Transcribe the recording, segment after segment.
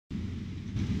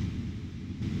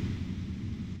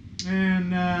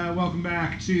And welcome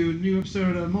back to a new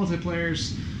episode of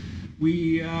Multiplayers.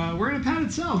 We're in a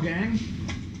padded cell, gang.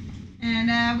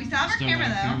 And we still have our camera,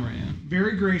 though. Camera, yeah.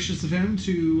 Very gracious of him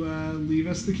to leave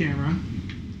us the camera.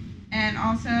 And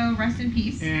also, rest in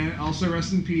peace. And also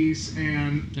rest in peace.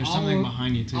 And there's something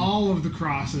behind you, too. All of the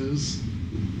crosses.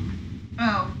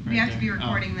 Oh, we have to be there.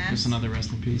 recording this. There's another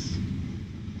rest in peace.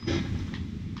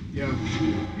 Yo.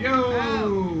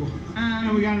 Oh.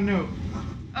 And we got a note.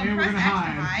 Oh, and press we're X gonna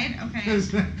to hide. hide? Okay.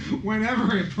 Because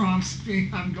whenever it prompts me,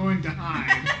 I'm going to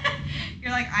hide.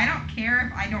 You're like, I don't care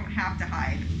if I don't have to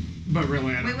hide. But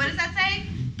really, I don't. Wait, what does that say?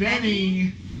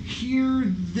 Benny, hear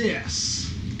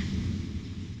this.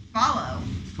 Follow.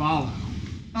 Follow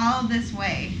this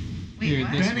way. Wait, Here,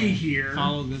 what? this Benny way. here.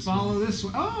 Follow this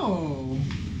way. Oh.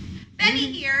 Benny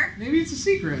here. Maybe it's a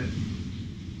secret.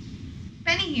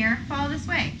 Benny here. Follow this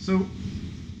way. So,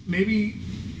 maybe.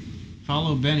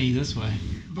 Follow Benny this way.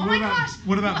 But Oh my gosh.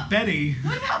 What about Betty?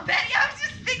 What about Betty? I was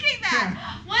just thinking that.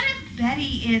 Yeah. What if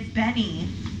Betty is Benny?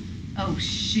 Oh,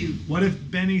 shoot. What if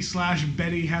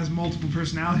Benny/Betty has multiple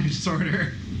personality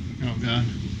disorder? Oh, God.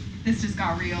 This just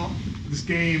got real. This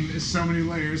game is so many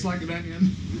layers, like an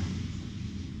onion.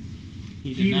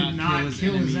 He did not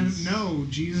kill his enemies. No,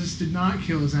 Jesus did not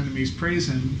kill his enemies. Praise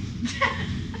him.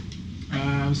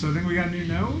 So I think we got a new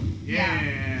note?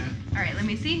 Yeah. All right, let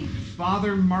me see.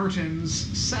 Father Martin's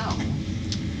cell.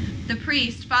 The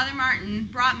priest, Father Martin,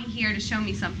 brought me here to show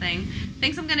me something.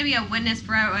 Thinks I'm going to be a witness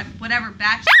for whatever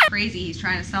batch crazy he's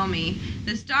trying to sell me.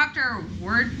 This Dr.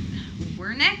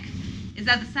 Wernick is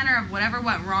at the center of whatever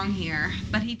went wrong here,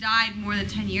 but he died more than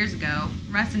 10 years ago.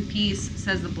 Rest in peace,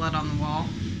 says the blood on the wall.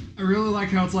 I really like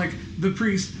how it's like the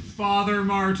priest, Father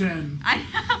Martin. I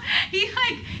know.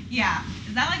 Yeah.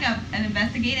 Is that like an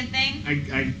investigative thing?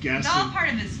 I guess. It's all part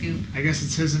of his scoop. I guess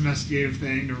it's his investigative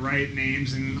thing to write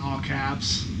names in all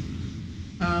caps.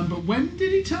 But when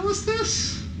did he tell us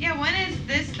this? Yeah, when is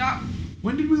this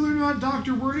When did we learn about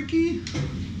Dr. Wernicke?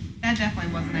 That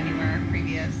definitely wasn't anywhere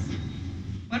previous.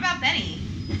 What about Benny?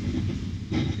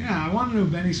 Yeah, I want to know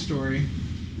Benny's story.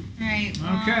 Alright.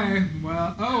 Okay,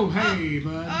 well, oh, hey,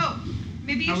 bud. Oh,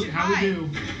 maybe you should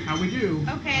How we do?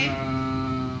 Okay.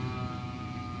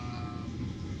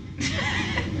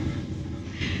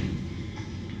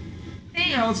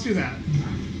 Yeah, let's do that.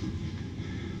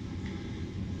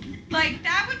 Like,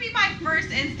 that would be my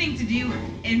first instinct to do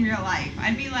in real life.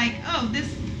 I'd be like, oh,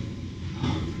 this...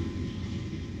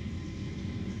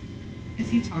 Is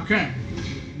he talking? Okay.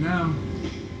 No.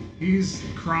 He's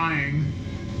crying.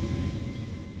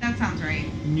 That sounds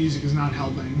right. The music is not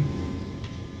helping.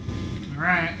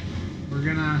 Alright. We're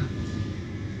gonna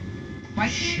Why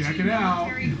can't check you it out.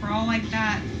 military crawl like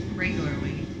that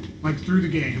regularly? Like through the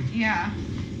game. Yeah.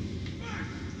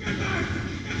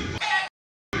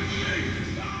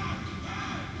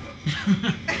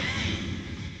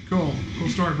 Cool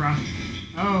story, bro.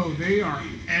 Oh, they are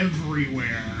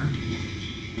everywhere.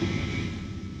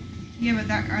 Yeah, but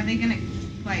are they gonna,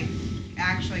 like,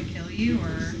 actually kill you,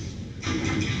 or...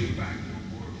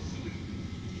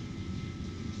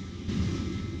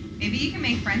 Maybe you can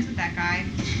make friends with that guy.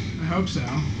 I hope so.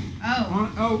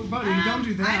 Oh. Oh, buddy, don't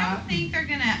do that. I don't think they're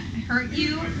gonna hurt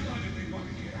you.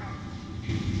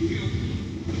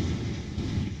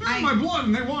 They're in my blood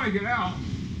and they want to get out.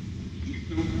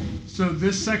 So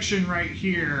this section right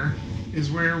here is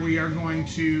where we are going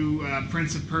to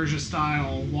Prince of Persia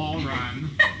style wall run.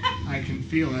 I can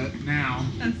feel it now.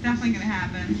 That's definitely gonna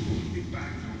happen.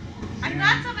 I'm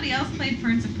glad somebody else played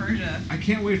Prince of Persia. I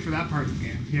can't wait for that part of the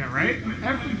game. Yeah, right?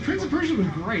 Prince of Persia was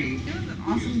great. It was an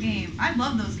awesome game. I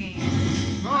love those games.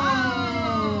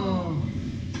 Oh!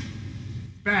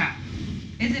 Bat.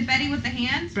 Is it Betty with the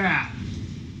hands? Bat.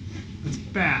 That's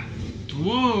Bat.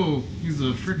 Whoa! He's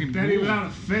a freaking Betty bull. without a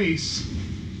face.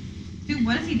 Dude,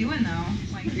 what is he doing though?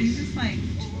 Like, he's just like,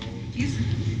 he's...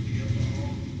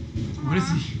 What is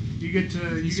he? You get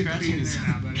to be scratching in his there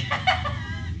now, buddy.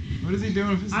 What is he doing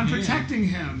with his I'm hand? protecting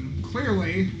him,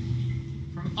 clearly,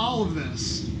 from all of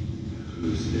this.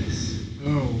 Who's this?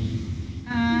 Oh,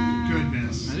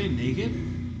 goodness. Are they naked?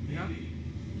 Yep.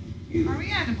 Are we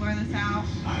gonna have to blur this out?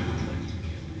 I would like to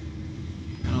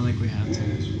kill I don't think we have to. you.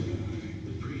 That's what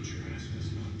the preacher asked us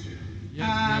not to.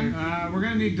 Yeah, We're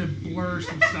gonna need to blur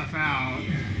some stuff out.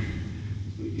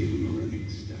 We give him a running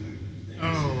start.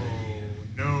 Oh,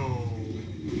 no.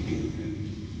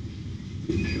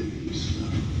 We kill him slow.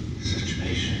 Such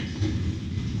patience.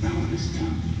 That one is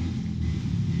tough.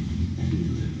 And we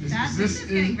live. This is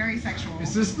getting very sexual.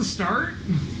 Is this the start?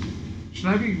 Should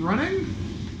I be running?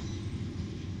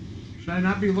 Should I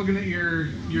not be looking at your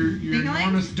Dinglings?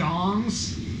 enormous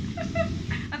dongs?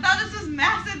 I thought this was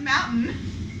Massive Mountain.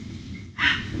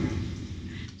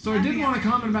 So I did want to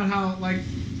comment about how, like,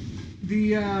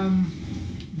 the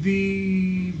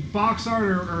box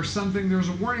art or something, there was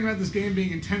a warning about this game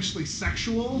being intentionally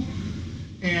sexual,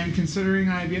 and considering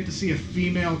I have yet to see a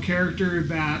female character,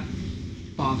 that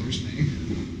bothers me.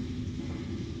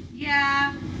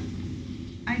 Yeah.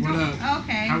 I don't. What up?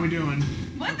 Okay. How we doing?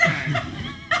 What Okay. the?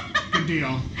 Good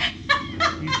deal.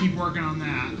 You keep working on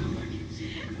that.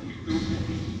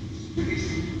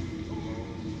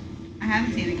 I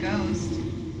haven't seen a ghost.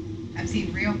 I've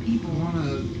seen real people.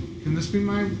 Can this be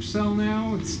my cell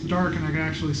now? It's dark and I can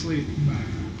actually sleep.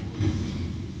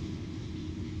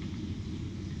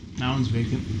 That one's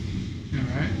vacant.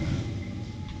 Alright.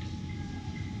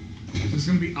 Is this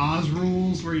gonna be Oz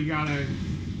rules where you gotta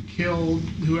kill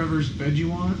whoever's bed you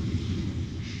want?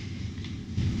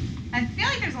 I feel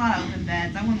like there's a lot of open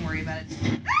beds. I wouldn't worry about it.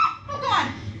 Ah! Oh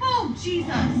God! Oh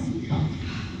Jesus!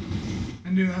 I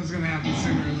knew that was gonna happen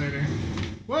sooner or later.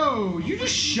 Whoa! You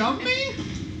just shoved me?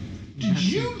 Did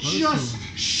you just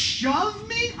shove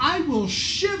me? I will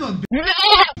shiv a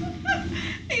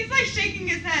He's like shaking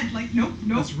his head, like nope,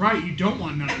 nope. That's right. You don't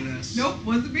want none of this. Nope,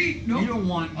 wasn't me. Nope. You don't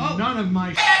want none of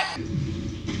my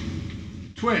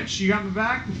Twitch, you got my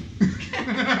back?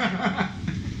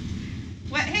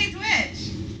 What? Hey,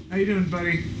 Twitch. How you doing,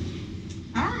 buddy?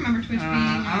 I don't remember Twitch being.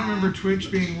 I don't remember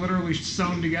Twitch being literally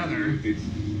sewn together. It's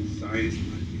science,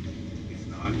 but it's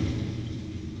not.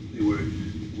 They were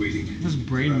waiting. His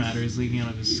brain matter is leaking out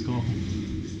of his skull.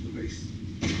 This place.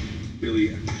 Billy,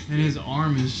 And his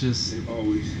arm is just... they've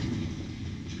always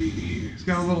been here. He's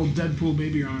got a little Deadpool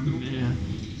baby arm. Yeah.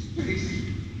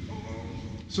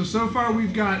 So far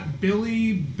we've got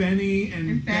Billy, Benny,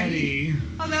 and Betty.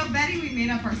 Although Betty we made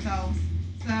up ourselves,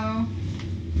 so.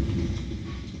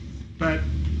 But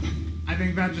I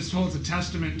think that just holds a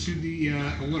testament to the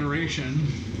alliteration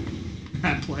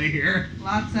at play here.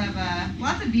 Lots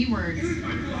of B words.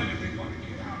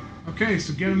 Okay,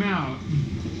 so get him out.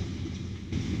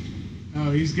 Oh,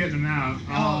 he's getting him out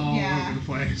all over the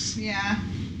place. Yeah,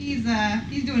 he's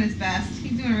doing his best.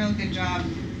 He's doing a real good job.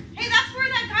 Hey, that's where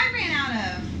that guy ran out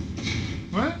of.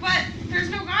 What? But there's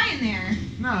no guy in there.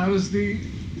 No, it was the.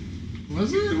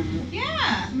 Was it?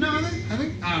 Yeah. No, I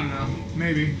think I don't know.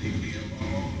 Maybe.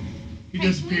 He Hey,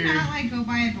 disappeared. can we not like go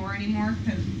by a door anymore?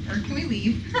 Or can we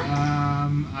leave?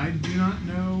 I do not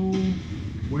know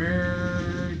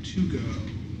where to go.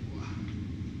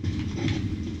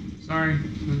 Sorry.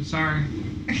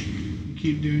 You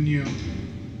keep doing you.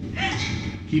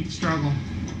 Keep the struggle.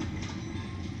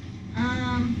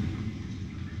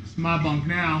 It's my bunk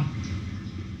now.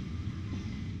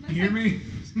 You hear me?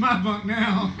 It's my bunk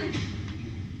now.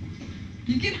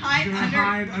 You can hide I'm gonna under.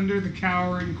 hide under the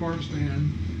cowering corpse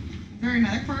man. Is there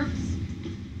another corpse?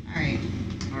 Alright.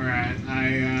 Alright,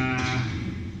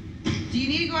 Do you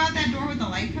need to go out that door with the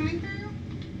light coming through?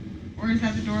 Or is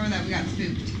that the door that we got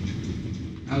spooked?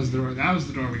 that was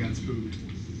the door we got spooked.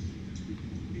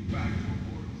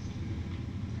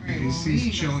 Alright,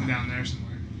 He's chilling down there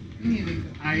somewhere. We need to go.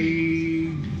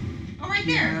 Oh, right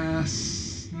there.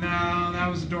 Yes. No, that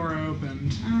was the door I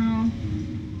opened. Oh.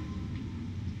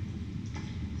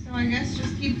 So I guess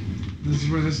just keep. This is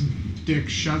where this dick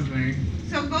shoved me.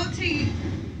 So go to.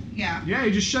 Yeah. Yeah,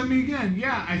 he just shoved me again.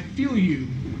 Yeah, I feel you.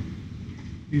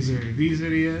 These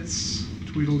idiots.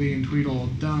 Tweedledee and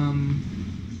Tweedledum.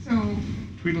 So.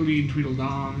 Tweedledee and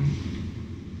Tweedledum.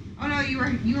 Oh no, you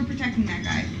were protecting that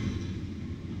guy.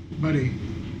 Buddy.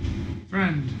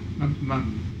 Friend.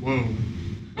 Whoa.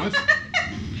 What?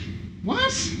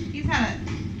 What? He's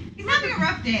having a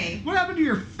rough day. What happened to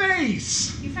your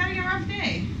face? He's having a rough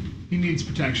day. He needs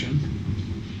protection.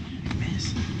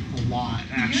 A lot,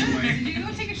 Did actually. you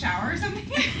go take a shower or something?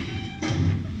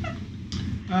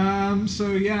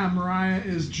 So yeah, Mariah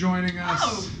is joining us.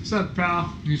 Oh. What's up,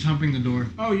 pal? He's humping the door.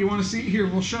 Oh, you want to see? Here,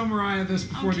 we'll show Mariah this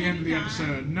before the Okay, end of the fine.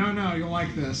 episode. No, you'll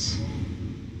like this.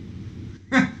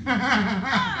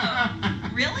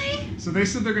 Oh, really? So they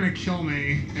said they're gonna kill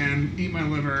me and eat my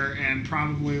liver and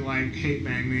probably like hate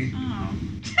bang me. Oh.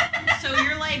 So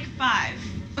you're like 5.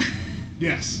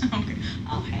 Yes. Okay.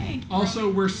 Oh, hey. Also,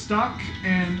 we're stuck,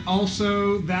 and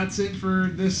also that's it for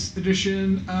this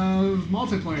edition of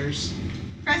Multiplayers.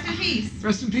 Rest in peace.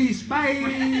 Rest in peace. Bye.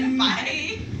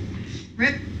 Bye.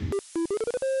 Rip.